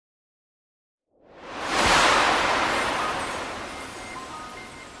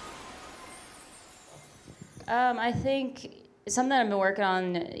I think something I've been working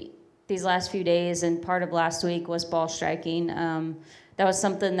on these last few days and part of last week was ball striking. That was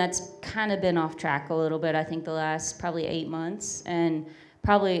something that's kind of been off track a little bit, I think, the last probably 8 months. And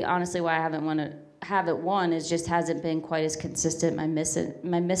probably, honestly, why I haven't won is just hasn't been quite as consistent. My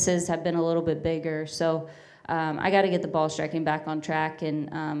misses have been a little bit bigger. So I got to get the ball striking back on track. And,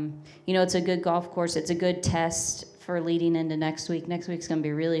 it's a good golf course. It's a good test for leading into next week. Next week's going to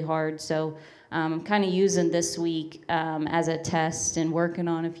be really hard. So I'm kind of using this week as a test and working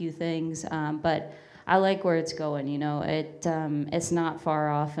on a few things. But I like where it's going. It's not far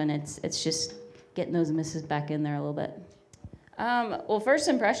off, and it's just getting those misses back in there a little bit. Well, first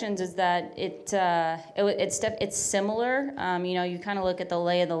impressions is that it's similar. You kind of look at the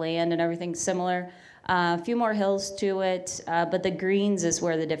lay of the land and everything's similar. A few more hills to it, but the greens is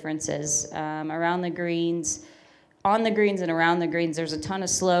where the difference is. Around the greens, on the greens and around the greens, there's a ton of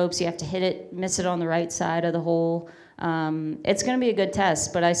slopes. You have to hit it, miss it on the right side of the hole. It's going to be a good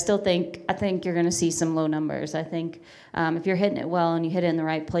test, but I think you're going to see some low numbers. I think if you're hitting it well and you hit it in the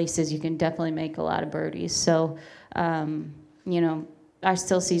right places, you can definitely make a lot of birdies. So, I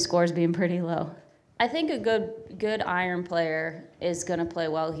still see scores being pretty low. I think a good iron player is going to play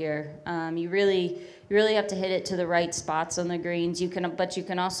well here. You really have to hit it to the right spots on the greens. But you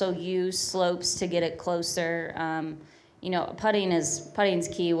can also use slopes to get it closer. Putting's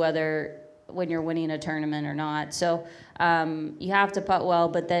key when you're winning a tournament or not. So you have to putt well,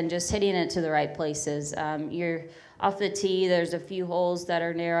 but then just hitting it to the right places. You're off the tee. There's a few holes that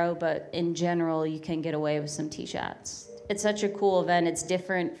are narrow, but in general, you can get away with some tee shots. It's such a cool event. It's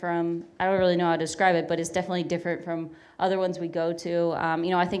different from, I don't really know how to describe it, but it's definitely different from other ones we go to.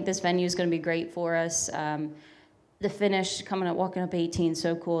 I think this venue is going to be great for us. The finish, walking up 18,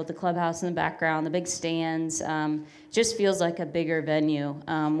 so cool with the clubhouse in the background, the big stands. Just feels like a bigger venue,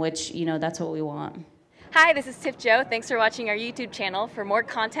 which, that's what we want. Hi, this is Tiff Joe. Thanks for watching our YouTube channel. For more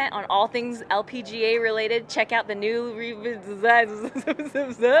content on all things LPGA related, check out the new blah, blah,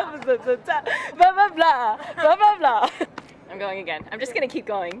 blah, blah, blah, blah. I'm going again. I'm just going to keep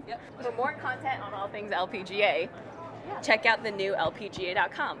going. Yep. For more content on all things LPGA, check out the new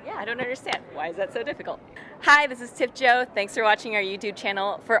LPGA.com. Yeah, I don't understand. Why is that so difficult? Hi, this is Tiff Joe. Thanks for watching our YouTube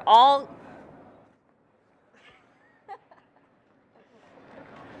channel. For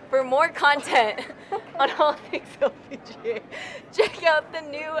more content on all things LPGA, check out the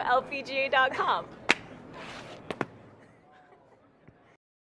new LPGA.com.